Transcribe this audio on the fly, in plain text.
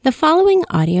The following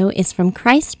audio is from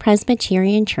Christ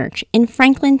Presbyterian Church in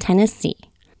Franklin, Tennessee,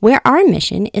 where our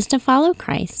mission is to follow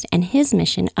Christ and his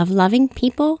mission of loving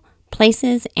people,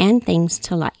 places, and things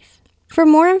to life. For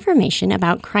more information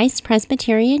about Christ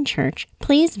Presbyterian Church,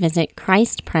 please visit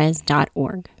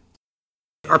christpres.org.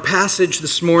 Our passage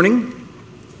this morning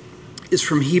is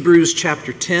from Hebrews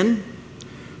chapter 10,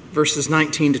 verses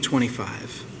 19 to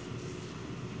 25.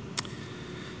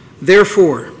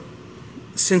 Therefore,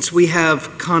 since we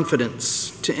have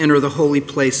confidence to enter the holy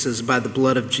places by the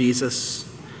blood of Jesus,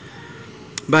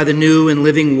 by the new and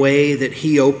living way that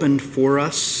he opened for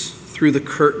us through the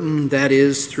curtain, that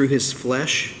is, through his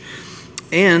flesh,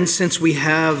 and since we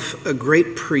have a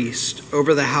great priest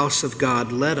over the house of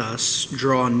God, let us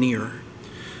draw near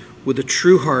with a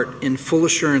true heart in full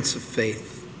assurance of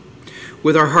faith,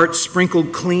 with our hearts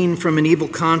sprinkled clean from an evil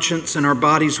conscience and our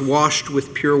bodies washed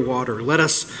with pure water. Let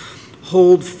us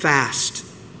hold fast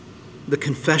the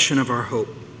confession of our hope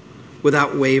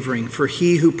without wavering, for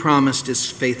he who promised is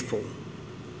faithful.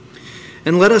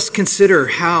 And let us consider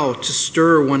how to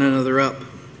stir one another up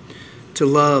to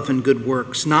love and good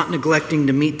works, not neglecting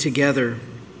to meet together,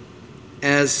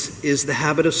 as is the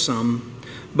habit of some,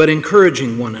 but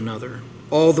encouraging one another,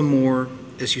 all the more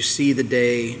as you see the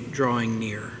day drawing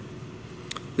near.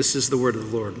 This is the word of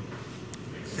the Lord.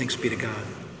 Thanks be to God.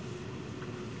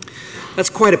 That's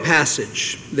quite a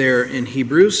passage there in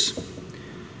Hebrews,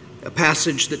 a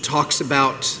passage that talks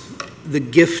about the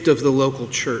gift of the local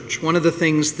church. One of the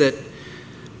things that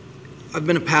I've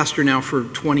been a pastor now for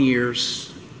 20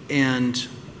 years, and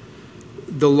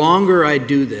the longer I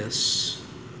do this,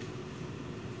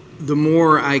 the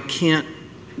more I can't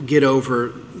get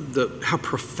over how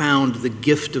profound the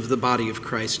gift of the body of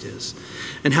Christ is,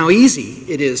 and how easy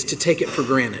it is to take it for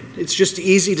granted. It's just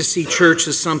easy to see church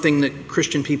as something that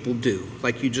Christian people do,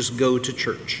 like you just go to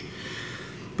church.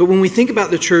 But when we think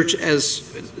about the church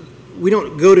as, we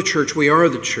don't go to church, we are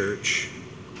the church,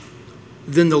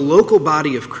 then the local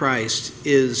body of Christ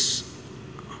is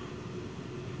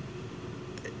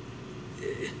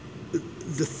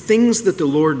the things that the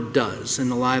Lord does in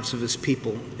the lives of his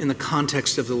people in the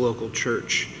context of the local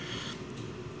church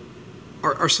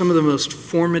are some of the most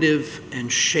formative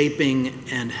and shaping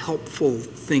and helpful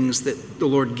things that the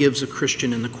Lord gives a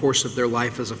Christian in the course of their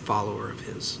life as a follower of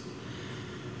his.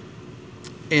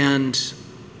 And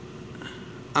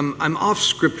I'm off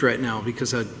script right now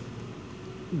because I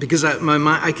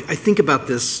think about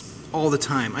this all the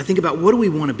time. I think about, what do we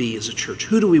want to be as a church?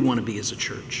 Who do we want to be as a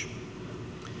church?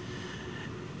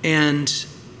 And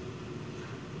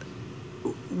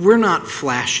we're not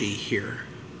flashy here.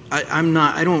 I'm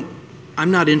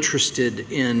not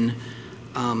interested in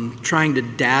trying to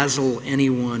dazzle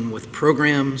anyone with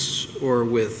programs or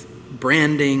with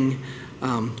branding,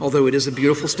 although it is a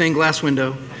beautiful stained glass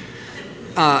window.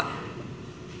 I'm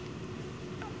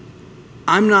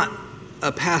not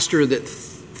a pastor that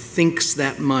thinks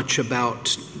that much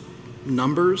about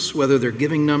numbers, whether they're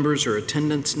giving numbers or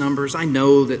attendance numbers. I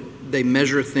know that they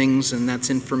measure things, and that's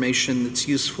information that's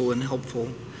useful and helpful.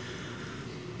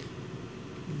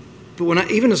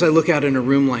 But even as I look out in a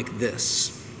room like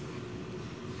this,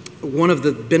 one of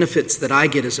the benefits that I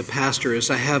get as a pastor is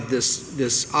I have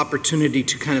this opportunity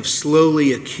to kind of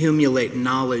slowly accumulate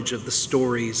knowledge of the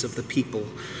stories of the people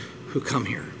who come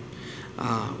here,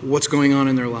 what's going on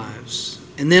in their lives.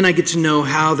 And then I get to know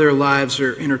how their lives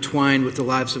are intertwined with the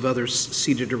lives of others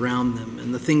seated around them,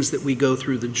 and the things that we go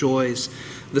through, the joys,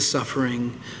 the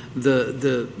suffering,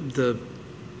 the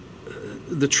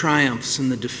triumphs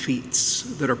and the defeats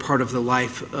that are part of the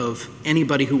life of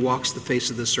anybody who walks the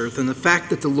face of this earth. And the fact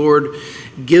that the Lord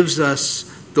gives us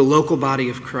the local body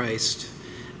of Christ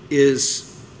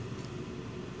is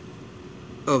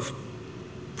of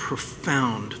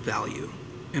profound value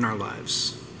in our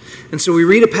lives. And so we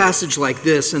read a passage like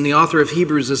this, and the author of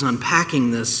Hebrews is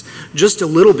unpacking this just a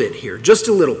little bit here, just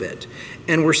a little bit.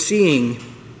 And we're seeing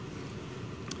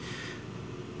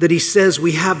that he says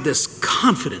we have this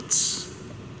confidence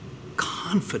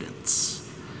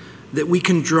that we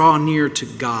can draw near to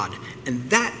God. And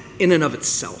that in and of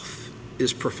itself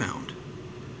is profound.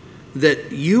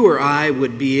 That you or I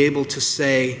would be able to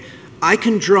say, I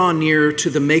can draw near to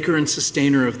the maker and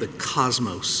sustainer of the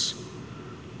cosmos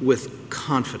with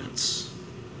confidence.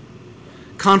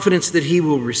 Confidence that he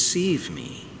will receive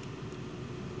me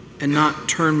and not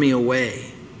turn me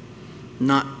away,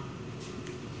 not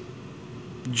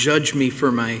judge me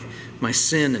for my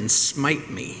sin and smite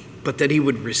me, but that he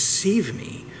would receive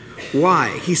me.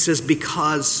 Why? He says,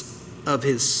 because of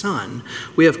his Son,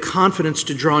 we have confidence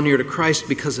to draw near to Christ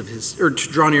to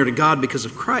draw near to God because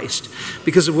of Christ,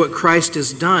 because of what Christ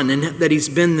has done, and that he's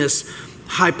been this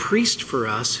high priest for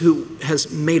us who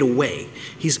has made a way.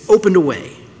 He's opened a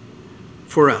way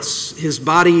for us. His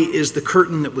body is the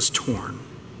curtain that was torn.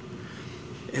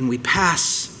 And we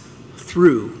pass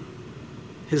through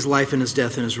his life and his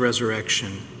death and his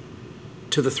resurrection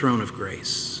to the throne of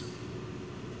grace.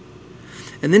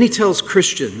 And then he tells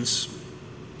Christians,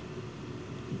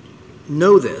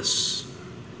 know this,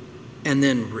 and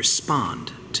then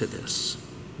respond to this.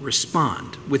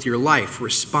 Respond with your life,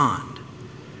 respond.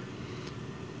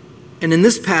 And in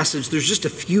this passage, there's just a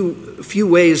few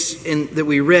ways that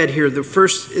we read here. The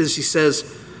first is he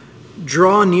says,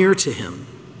 draw near to him.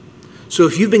 So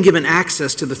if you've been given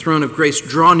access to the throne of grace,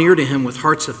 draw near to him with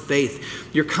hearts of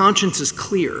faith. Your conscience is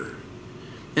clear.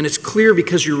 And it's clear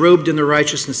because you're robed in the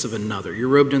righteousness of another. You're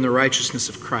robed in the righteousness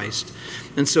of Christ.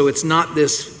 And so it's not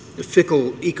this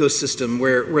fickle ecosystem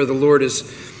where the Lord is,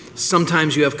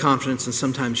 sometimes you have confidence and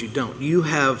sometimes you don't. You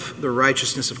have the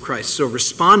righteousness of Christ. So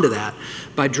respond to that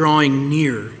by drawing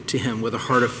near to him with a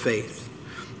heart of faith,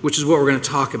 which is what we're going to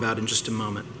talk about in just a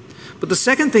moment. But the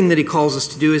second thing that he calls us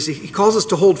to do is he calls us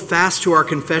to hold fast to our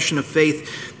confession of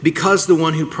faith because the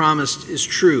one who promised is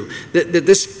true. That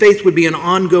this faith would be an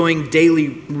ongoing daily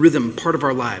rhythm, part of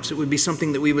our lives. It would be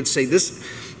something that we would say,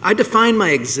 I define my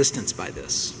existence by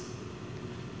this.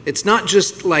 It's not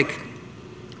just like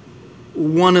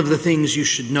one of the things you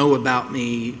should know about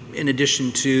me in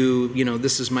addition to,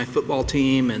 this is my football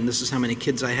team and this is how many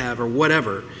kids I have or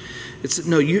whatever.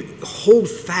 You hold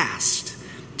fast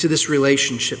to this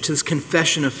relationship, to this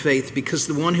confession of faith, because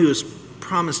the one who has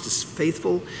promised is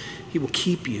faithful. He will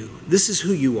keep you. This is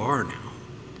who you are now.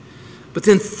 But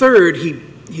then third,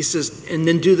 he says, and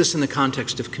then do this in the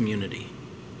context of community.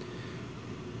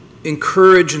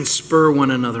 Encourage and spur one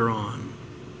another on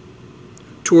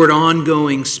toward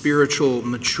ongoing spiritual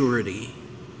maturity.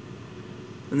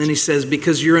 And then he says,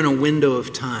 because you're in a window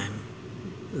of time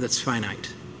that's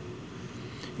finite.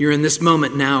 You're in this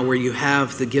moment now where you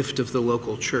have the gift of the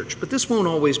local church. But this won't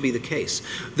always be the case.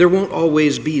 There won't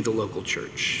always be the local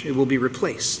church. It will be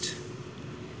replaced,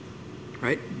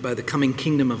 right, by the coming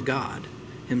kingdom of God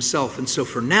himself. And so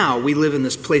for now, we live in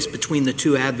this place between the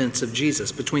two advents of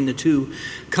Jesus, between the two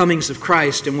comings of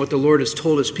Christ. And what the Lord has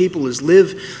told his people is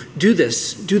do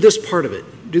this part of it.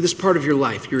 Do this part of your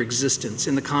life, your existence,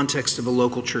 in the context of a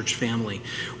local church family,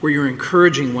 where you're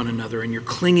encouraging one another and you're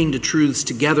clinging to truths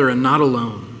together and not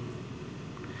alone.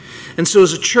 And so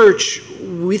as a church,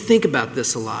 we think about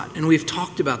this a lot, and we've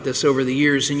talked about this over the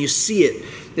years, and you see it.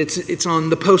 It's on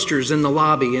the posters in the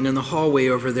lobby and in the hallway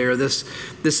over there,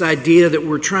 this idea that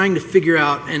we're trying to figure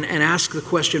out and ask the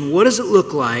question, what does it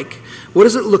look like? What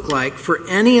does it look like for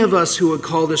any of us who would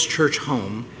call this church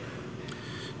home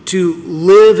to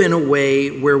live in a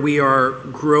way where we are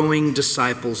growing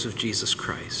disciples of Jesus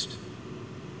Christ?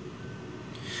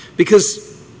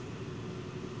 Because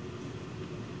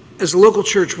as a local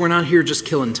church, we're not here just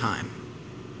killing time.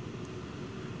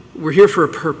 We're here for a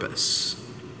purpose.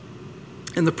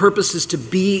 And the purpose is to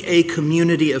be a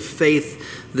community of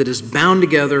faith that is bound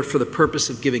together for the purpose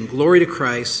of giving glory to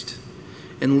Christ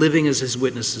and living as his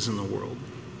witnesses in the world.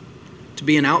 To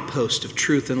be an outpost of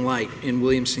truth and light in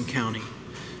Williamson County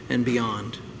and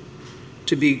beyond.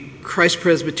 To be Christ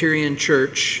Presbyterian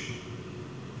Church,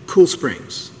 Cool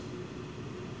Springs.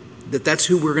 That's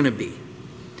who we're going to be.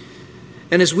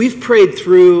 And as we've prayed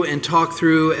through and talked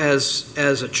through as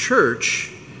a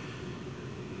church,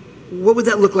 what would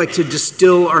that look like to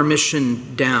distill our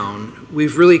mission down?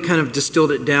 We've really kind of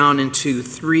distilled it down into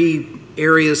 3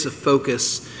 areas of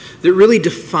focus that really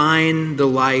define the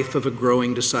life of a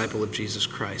growing disciple of Jesus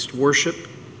Christ. Worship,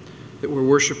 that we're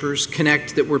worshipers.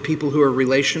 Connect, that we're people who are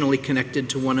relationally connected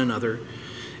to one another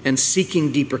and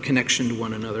seeking deeper connection to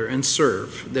one another. And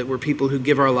serve, that we're people who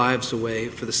give our lives away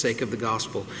for the sake of the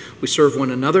gospel. We serve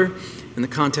one another in the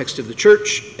context of the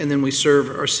church, and then we serve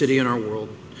our city and our world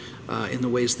in the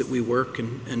ways that we work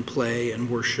and play and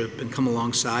worship and come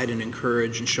alongside and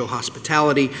encourage and show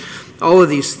hospitality, all of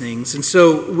these things. And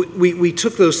so we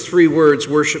took those 3 words,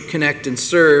 worship, connect, and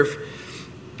serve,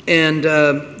 and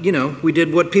we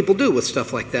did what people do with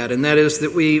stuff like that, and that is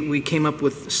that we came up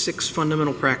with 6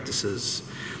 fundamental practices.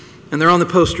 And they're on the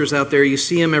posters out there. You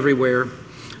see them everywhere.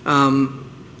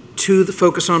 2 that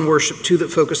focus on worship, 2 that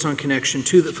focus on connection,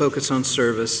 2 that focus on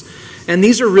service. And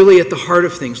these are really at the heart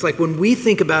of things. Like when we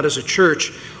think about as a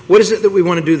church, what is it that we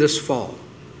want to do this fall?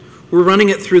 We're running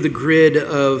it through the grid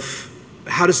of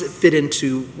how does it fit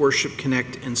into worship,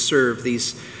 connect, and serve,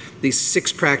 these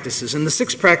 6 practices. And the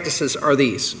 6 practices are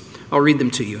these. I'll read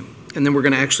them to you. And then we're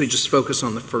going to actually just focus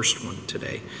on the first one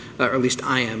today, or at least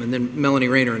I am. And then Melanie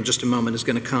Rayner in just a moment is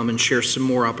going to come and share some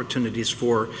more opportunities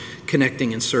for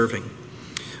connecting and serving.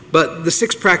 But the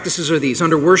 6 practices are these.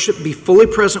 Under worship, be fully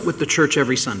present with the church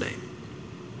every Sunday.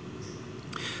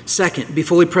 Second, be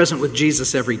fully present with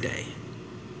Jesus every day.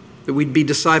 That we'd be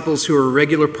disciples who are a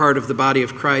regular part of the body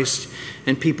of Christ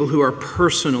and people who are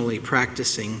personally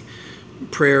practicing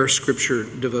prayer, scripture,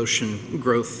 devotion,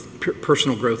 growth,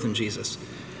 personal growth in Jesus.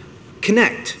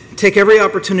 Connect. Take every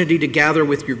opportunity to gather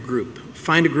with your group.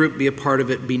 Find a group, be a part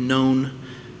of it, be known,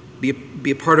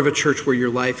 be a part of a church where your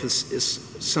life is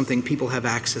something people have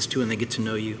access to and they get to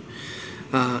know you.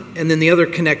 And then the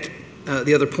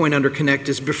other point under connect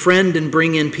is befriend and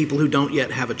bring in people who don't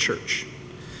yet have a church.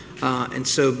 And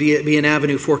so be an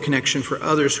avenue for connection for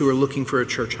others who are looking for a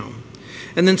church home.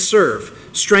 And then serve.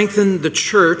 Strengthen the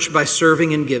church by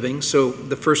serving and giving. So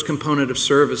the first component of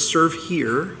serve is serve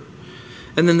here.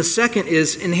 And then the second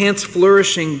is enhance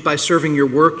flourishing by serving your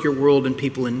work, your world, and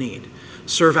people in need.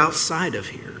 Serve outside of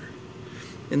here,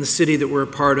 in the city that we're a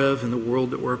part of, in the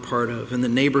world that we're a part of, in the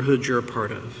neighborhood you're a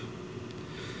part of.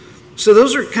 So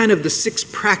those are kind of the 6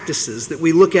 practices that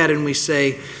we look at and we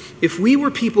say, if we were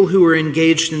people who were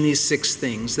engaged in these 6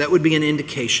 things, that would be an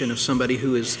indication of somebody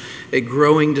who is a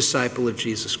growing disciple of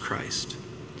Jesus Christ.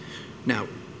 Now,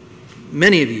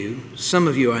 many of you, some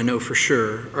of you I know for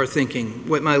sure, are thinking,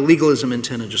 what, my legalism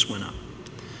antenna just went up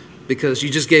because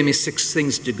you just gave me 6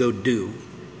 things to go do.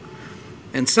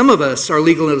 And some of us, our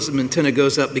legalism antenna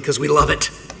goes up because we love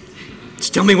it.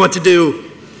 Just tell me what to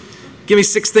do. Give me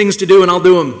 6 things to do and I'll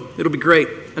do them. It'll be great.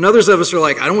 And others of us are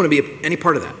like, I don't want to be any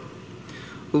part of that.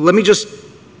 Well, let me just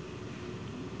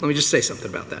say something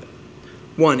about that.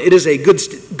 One, it is a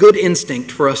good instinct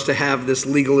for us to have this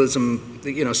legalism,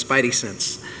 spidey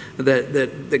sense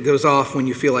that goes off when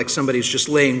you feel like somebody's just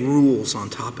laying rules on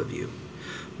top of you.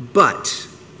 But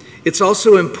it's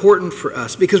also important for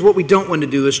us because what we don't want to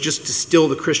do is just distill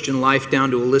the Christian life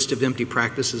down to a list of empty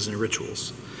practices and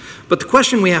rituals. But the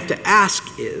question we have to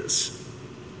ask is,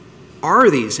 are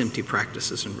these empty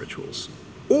practices and rituals?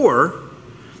 Or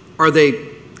are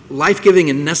they life-giving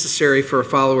and necessary for a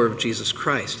follower of Jesus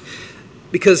Christ?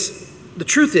 Because the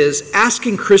truth is,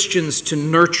 asking Christians to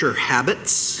nurture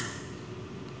habits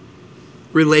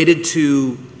related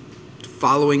to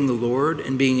following the Lord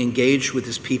and being engaged with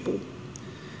his people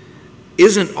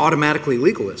isn't automatically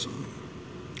legalism,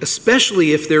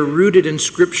 especially if they're rooted in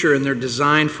Scripture and they're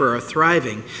designed for our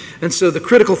thriving. And so the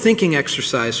critical thinking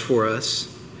exercise for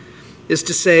us is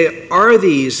to say, are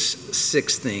these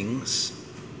 6 things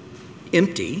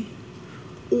empty,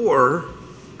 or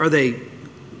are they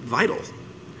vital?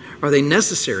 Are they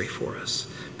necessary for us?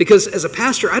 Because as a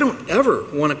pastor, I don't ever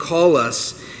want to call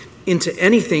us into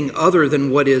anything other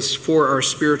than what is for our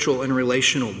spiritual and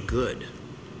relational good.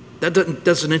 That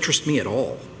doesn't interest me at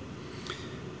all.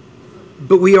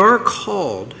 But we are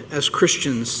called as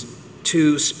Christians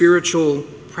to spiritual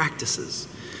practices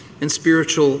and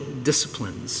spiritual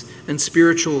disciplines and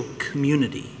spiritual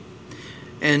community.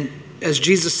 And as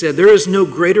Jesus said, there is no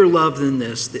greater love than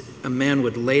this, that a man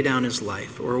would lay down his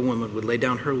life or a woman would lay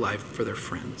down her life for their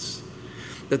friends.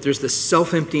 That there's this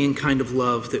self-emptying kind of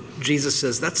love that Jesus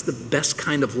says that's the best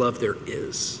kind of love there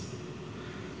is.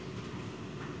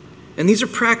 And these are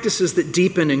practices that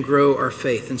deepen and grow our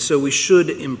faith, and so we should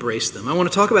embrace them. I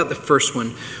want to talk about the first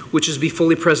one, which is be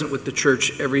fully present with the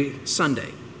church every Sunday.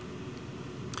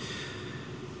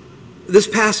 This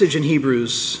passage in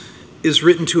Hebrews is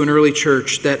written to an early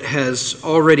church that has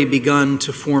already begun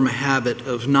to form a habit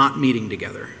of not meeting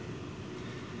together.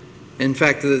 In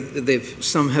fact,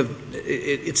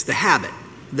 it's the habit.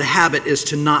 The habit is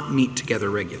to not meet together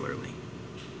regularly.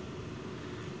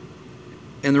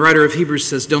 And the writer of Hebrews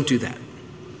says, don't do that.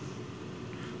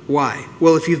 Why?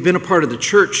 Well, if you've been a part of the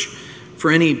church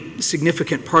for any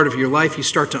significant part of your life, you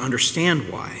start to understand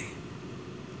why.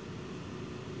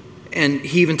 And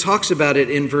he even talks about it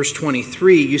in verse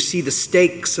 23. You see the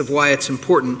stakes of why it's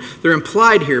important. They're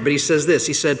implied here, but he says this.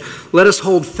 He said, let us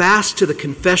hold fast to the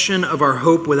confession of our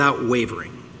hope without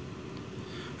wavering.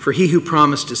 For he who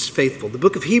promised is faithful. The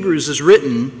book of Hebrews is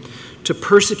written to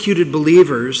persecuted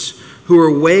believers who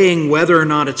are weighing whether or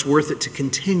not it's worth it to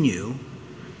continue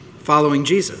following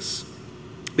Jesus,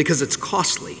 because it's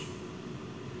costly.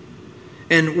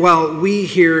 And while we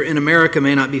here in America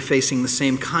may not be facing the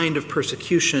same kind of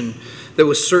persecution that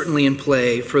was certainly in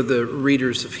play for the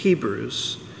readers of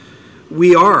Hebrews,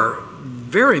 we are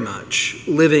very much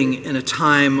living in a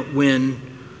time when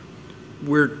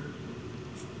we're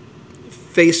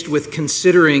faced with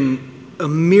considering a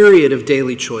myriad of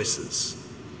daily choices.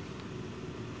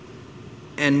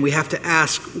 And we have to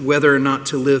ask whether or not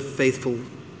to live faithful,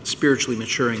 spiritually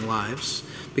maturing lives,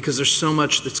 because there's so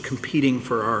much that's competing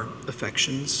for our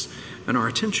affections and our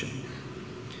attention.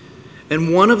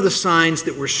 And one of the signs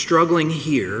that we're struggling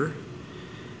here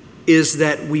is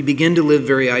that we begin to live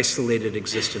very isolated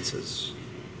existences.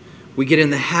 We get in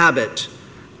the habit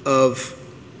of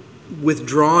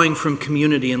withdrawing from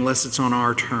community unless it's on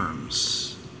our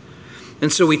terms.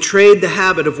 And so we trade the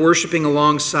habit of worshiping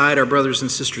alongside our brothers and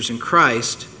sisters in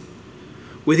Christ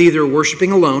with either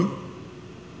worshiping alone,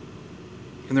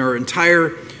 and there are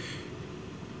entire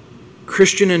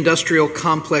Christian industrial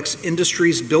complex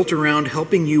industries built around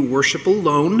helping you worship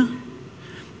alone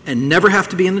and never have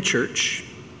to be in the church,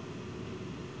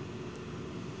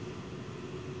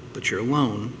 but you're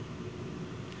alone,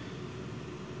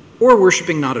 or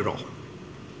worshiping not at all.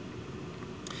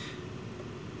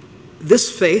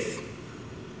 This faith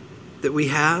that we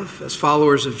have as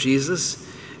followers of Jesus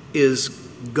is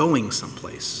going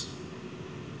someplace.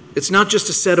 It's not just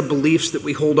a set of beliefs that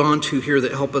we hold on to here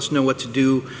that help us know what to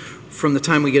do from the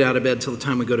time we get out of bed till the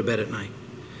time we go to bed at night.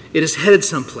 It is headed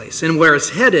someplace, and where it's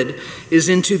headed is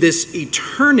into this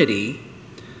eternity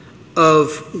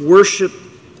of worship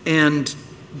and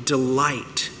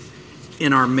delight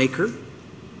in our Maker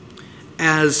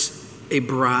as a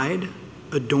bride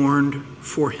adorned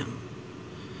for him,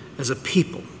 as a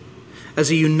people,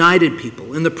 as a united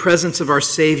people in the presence of our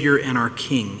Savior and our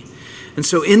King. And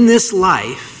so in this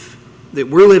life that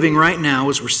we're living right now,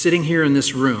 as we're sitting here in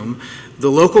this room, the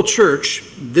local church,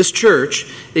 this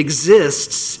church,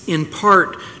 exists in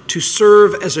part to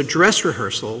serve as a dress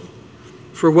rehearsal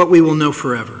for what we will know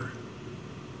forever.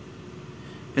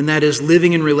 And that is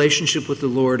living in relationship with the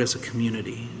Lord as a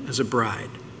community, as a bride,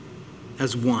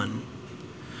 as one.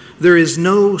 There is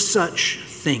no such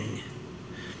thing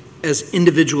as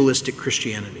individualistic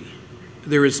Christianity.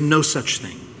 There is no such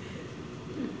thing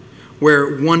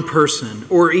where one person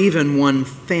or even one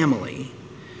family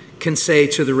can say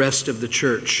to the rest of the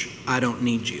church, I don't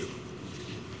need you.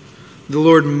 The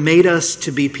Lord made us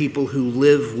to be people who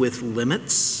live with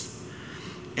limits,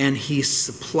 and he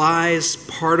supplies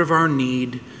part of our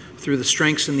need through the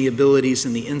strengths and the abilities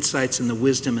and the insights and the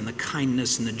wisdom and the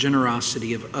kindness and the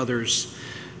generosity of others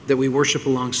that we worship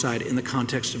alongside in the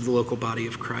context of the local body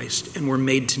of Christ, and we're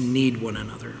made to need one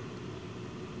another.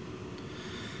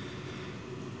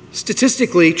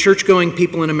 Statistically, church-going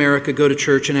people in America go to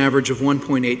church an average of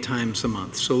 1.8 times a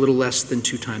month, so a little less than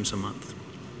 2 times a month.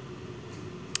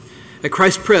 At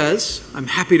Christ Pres, I'm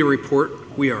happy to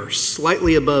report we are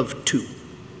slightly above 2.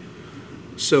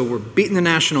 So we're beating the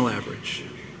national average.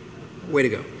 Way to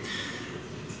go.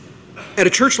 At a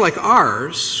church like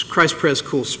ours, Christ Pres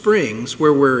Cool Springs,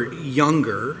 where we're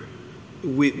younger,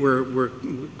 we're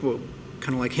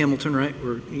kind of like Hamilton, right?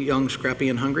 We're young, scrappy,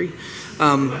 and hungry.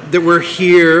 That we're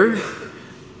here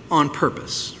on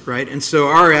purpose, right? And so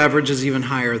our average is even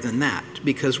higher than that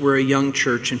because we're a young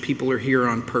church and people are here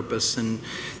on purpose. And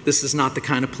this is not the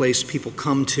kind of place people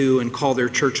come to and call their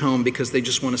church home because they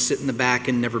just want to sit in the back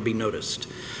and never be noticed.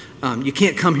 You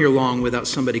can't come here long without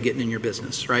somebody getting in your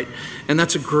business, right? And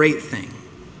that's a great thing.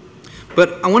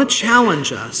 But I want to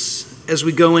challenge us as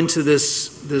we go into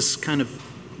this kind of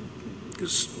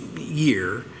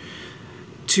year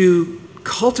to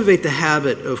cultivate the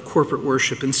habit of corporate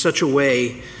worship in such a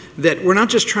way that we're not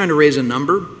just trying to raise a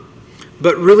number,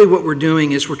 but really what we're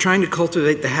doing is we're trying to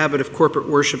cultivate the habit of corporate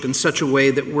worship in such a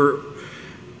way that we're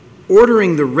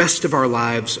ordering the rest of our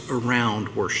lives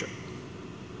around worship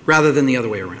rather than the other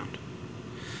way around.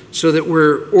 So that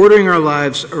we're ordering our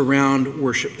lives around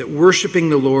worship, that worshiping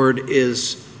the Lord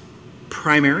is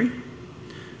primary,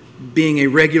 being a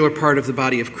regular part of the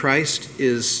body of Christ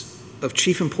is of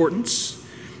chief importance,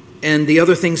 and the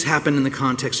other things happen in the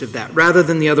context of that, rather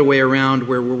than the other way around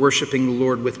where we're worshiping the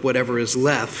Lord with whatever is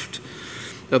left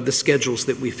of the schedules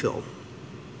that we fill.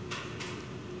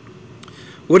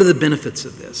 What are the benefits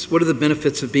of this? What are the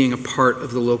benefits of being a part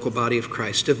of the local body of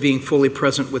Christ, of being fully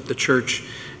present with the church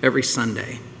every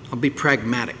Sunday? I'll be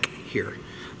pragmatic here.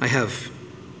 I have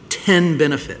 10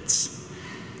 benefits.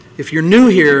 If you're new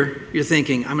here, you're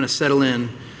thinking, I'm going to settle in.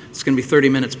 It's going to be 30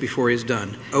 minutes before he's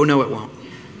done. Oh, no, it won't.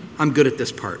 I'm good at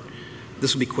this part.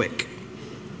 This will be quick.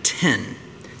 10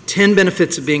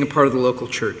 benefits of being a part of the local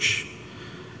church.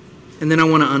 And then I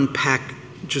want to unpack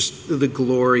just the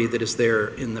glory that is there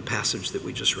in the passage that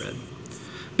we just read.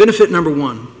 Benefit number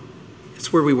 1,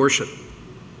 it's where we worship.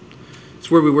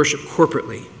 It's where we worship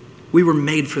corporately. We were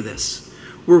made for this.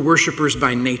 We're worshipers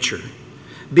by nature.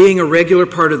 Being a regular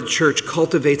part of the church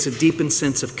cultivates a deepened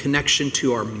sense of connection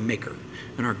to our Maker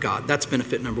and our God. That's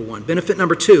benefit number 1. Benefit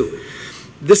number 2,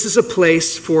 this is a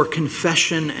place for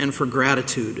confession and for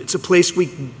gratitude. It's a place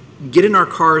we get in our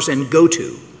cars and go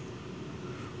to.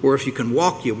 Or if you can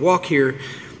walk, you walk here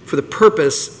for the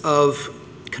purpose of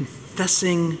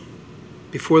confessing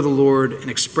before the Lord and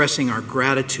expressing our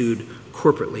gratitude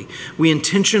corporately. We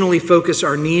intentionally focus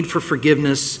our need for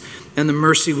forgiveness and the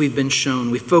mercy we've been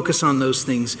shown. We focus on those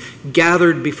things,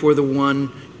 gathered before the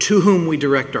one to whom we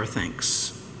direct our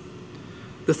thanks.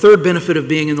 The third benefit of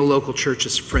being in the local church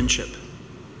is friendship.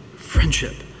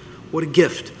 Friendship. What a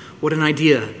gift. What an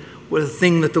idea. What a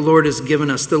thing that the Lord has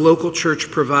given us. The local church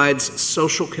provides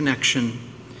social connection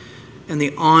and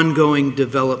the ongoing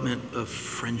development of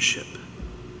friendship.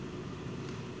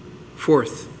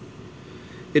 Fourth,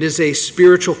 it is a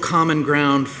spiritual common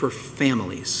ground for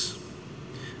families.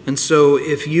 And so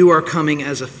if you are coming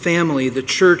as a family, the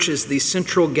church is the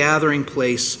central gathering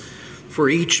place for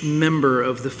each member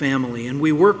of the family. And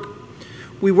we work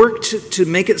to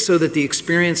make it so that the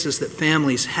experiences that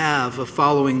families have of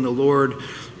following the Lord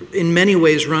in many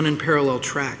ways run in parallel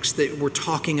tracks, that we're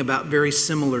talking about very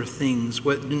similar things,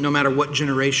 no matter what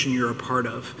generation you're a part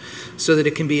of, so that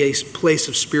it can be a place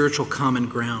of spiritual common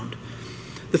ground.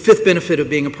 The fifth benefit of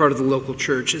being a part of the local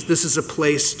church is this is a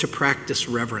place to practice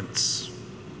reverence.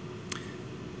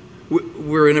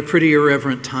 We're in a pretty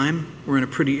irreverent time. We're in a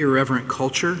pretty irreverent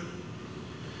culture.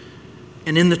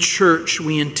 And in the church,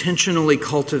 we intentionally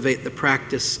cultivate the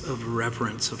practice of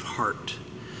reverence of heart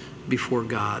before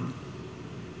God.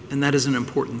 And that is an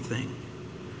important thing.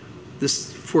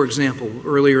 This, for example,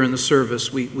 earlier in the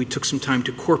service, we took some time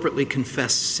to corporately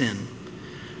confess sin.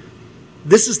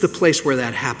 This is the place where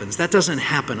that happens. That doesn't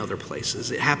happen other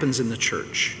places. It happens in the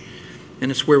church.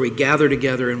 And it's where we gather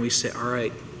together and we say, all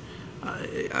right,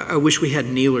 I wish we had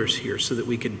kneelers here so that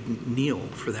we could kneel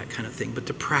for that kind of thing, but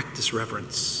to practice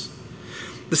reverence.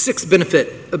 The sixth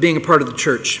benefit of being a part of the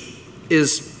church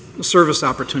is service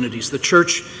opportunities. The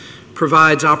church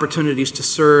provides opportunities to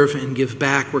serve and give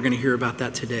back. We're going to hear about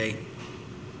that today,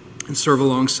 and serve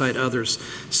alongside others.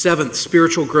 Seventh,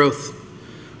 spiritual growth.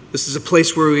 This is a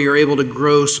place where we are able to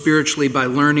grow spiritually by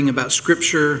learning about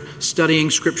Scripture, studying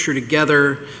Scripture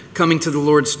together, coming to the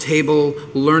Lord's table,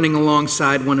 learning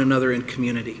alongside one another in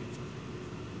community.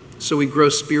 So we grow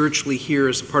spiritually here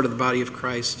as part of the body of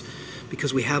Christ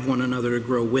because we have one another to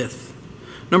grow with.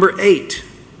 Number 8,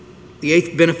 the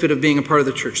eighth benefit of being a part of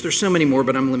the church. There's so many more,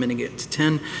 but I'm limiting it to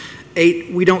 10.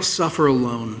 8, we don't suffer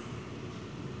alone.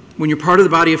 When you're part of the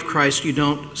body of Christ, you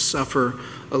don't suffer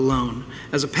alone.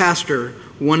 As a pastor,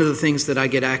 one of the things that I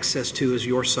get access to is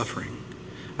your suffering.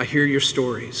 I hear your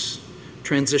stories,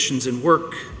 transitions in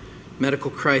work,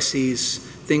 medical crises,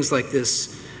 things like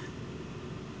this.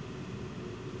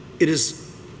 It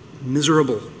is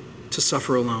miserable to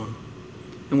suffer alone.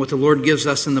 And what the Lord gives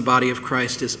us in the body of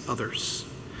Christ is others,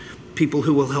 people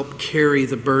who will help carry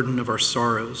the burden of our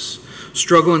sorrows.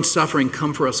 Struggle and suffering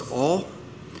come for us all.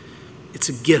 It's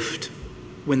a gift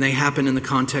when they happen in the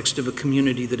context of a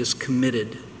community that is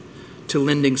committed to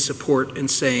lending support and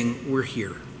saying, we're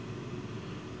here,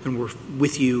 and we're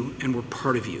with you, and we're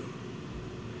part of you.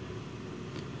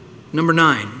 Number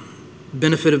 9,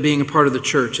 benefit of being a part of the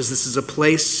church is this is a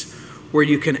place where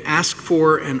you can ask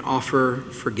for and offer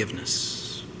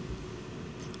forgiveness.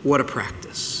 What a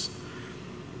practice.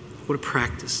 What a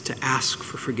practice to ask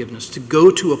for forgiveness, to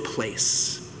go to a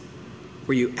place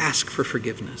where you ask for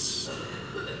forgiveness.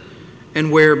 And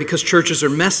where, because churches are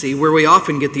messy, where we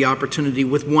often get the opportunity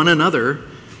with one another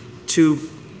to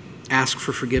ask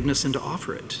for forgiveness and to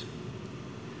offer it.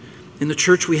 In the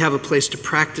church, we have a place to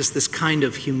practice this kind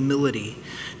of humility,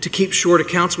 to keep short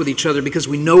accounts with each other because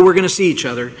we know we're going to see each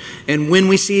other. And when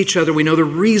we see each other, we know the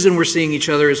reason we're seeing each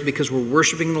other is because we're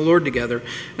worshiping the Lord together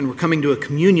and we're coming to a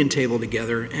communion table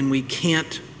together, and we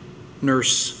can't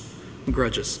nurse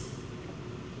grudges.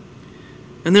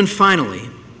 And then finally,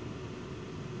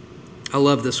 I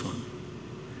love this one.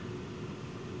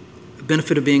 The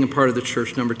benefit of being a part of the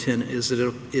church, number 10, is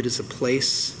that it is a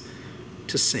place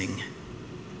to sing.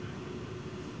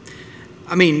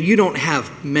 I mean, you don't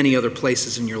have many other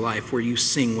places in your life where you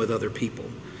sing with other people.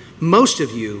 Most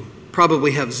of you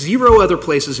probably have 0 other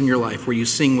places in your life where you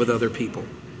sing with other people.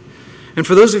 And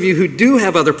for those of you who do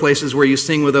have other places where you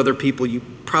sing with other people, you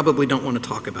probably don't want to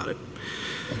talk about it.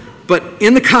 But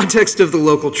in the context of the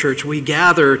local church, we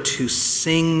gather to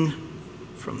sing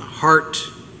from the heart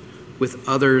with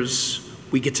others.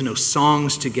 We get to know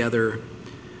songs together,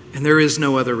 and there is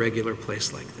no other regular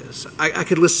place like this. I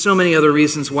could list so many other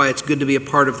reasons why it's good to be a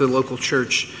part of the local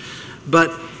church,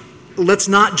 but let's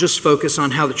not just focus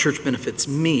on how the church benefits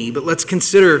me, but let's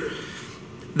consider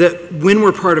that when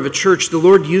we're part of a church, the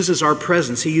Lord uses our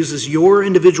presence. He uses your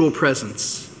individual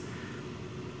presence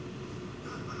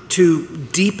to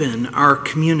deepen our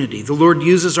community. The Lord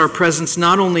uses our presence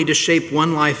not only to shape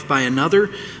one life by another,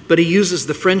 but he uses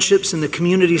the friendships and the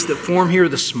communities that form here,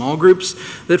 the small groups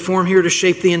that form here, to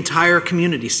shape the entire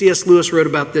community. C.S. Lewis wrote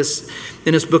about this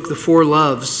in his book, The Four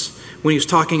Loves, when he was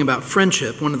talking about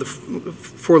friendship. One of the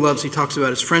four loves he talks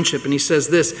about is friendship, and he says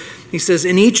this. He says,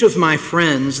 "In each of my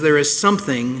friends there is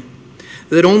something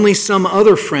that only some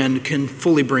other friend can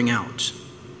fully bring out.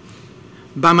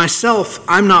 By myself,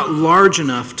 I'm not large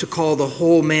enough to call the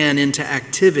whole man into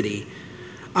activity.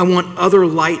 I want other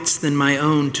lights than my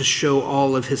own to show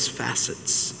all of his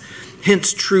facets.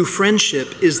 Hence, true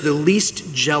friendship is the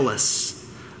least jealous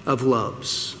of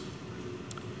loves.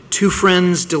 Two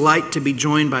friends delight to be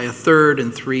joined by a third,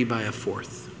 and three by a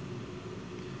fourth."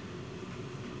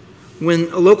 When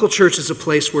a local church is a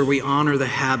place where we honor the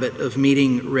habit of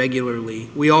meeting regularly,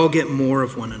 we all get more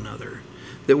of one another.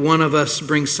 That one of us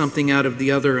brings something out of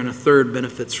the other, and a third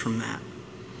benefits from that.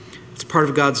 It's part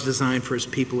of God's design for his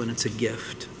people, and it's a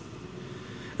gift.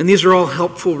 And these are all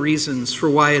helpful reasons for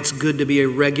why it's good to be a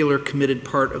regular, committed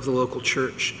part of the local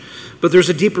church. But there's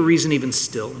a deeper reason even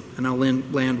still, and I'll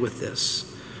land with this,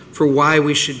 for why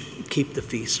we should keep the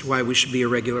feast, why we should be a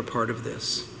regular part of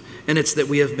this. And it's that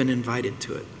we have been invited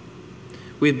to it.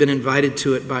 We have been invited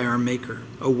to it by our Maker.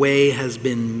 A way has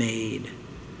been made.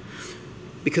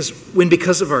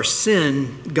 Because of our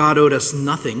sin, God owed us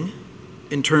nothing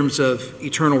in terms of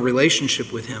eternal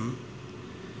relationship with him,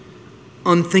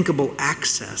 unthinkable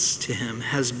access to him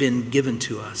has been given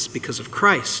to us because of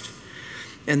Christ.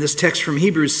 And this text from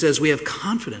Hebrews says we have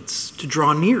confidence to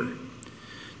draw near,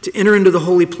 to enter into the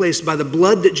holy place by the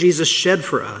blood that Jesus shed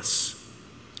for us.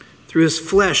 Through his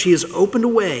flesh, he has opened a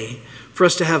way for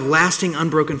us to have lasting,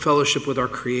 unbroken fellowship with our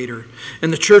Creator.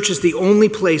 And the church is the only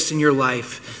place in your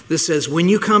life that says, when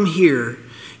you come here,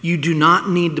 you do not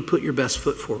need to put your best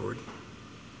foot forward.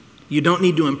 You don't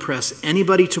need to impress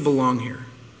anybody to belong here.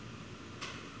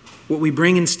 What we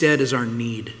bring instead is our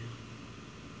need.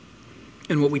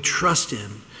 And what we trust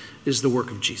in is the work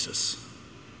of Jesus.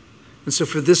 And so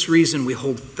for this reason, we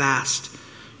hold fast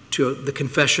to the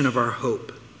confession of our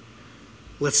hope.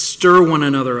 Let's stir one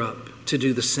another up to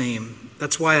do the same.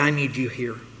 That's why I need you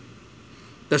here.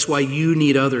 That's why you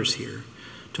need others here,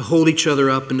 to hold each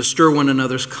other up and to stir one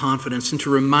another's confidence and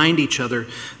to remind each other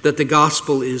that the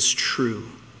gospel is true.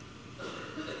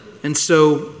 And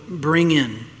so bring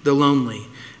in the lonely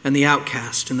and the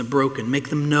outcast and the broken. Make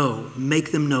them know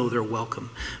they're welcome.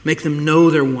 Make them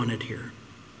know they're wanted here.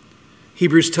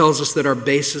 Hebrews tells us that our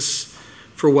basis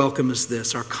for welcome is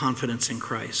this, our confidence in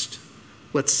Christ.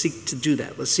 Let's seek to do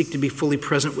that. Let's seek to be fully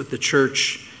present with the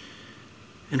church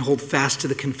and hold fast to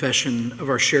the confession of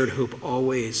our shared hope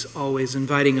always, always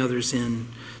inviting others in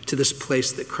to this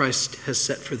place that Christ has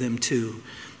set for them too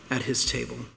at his table.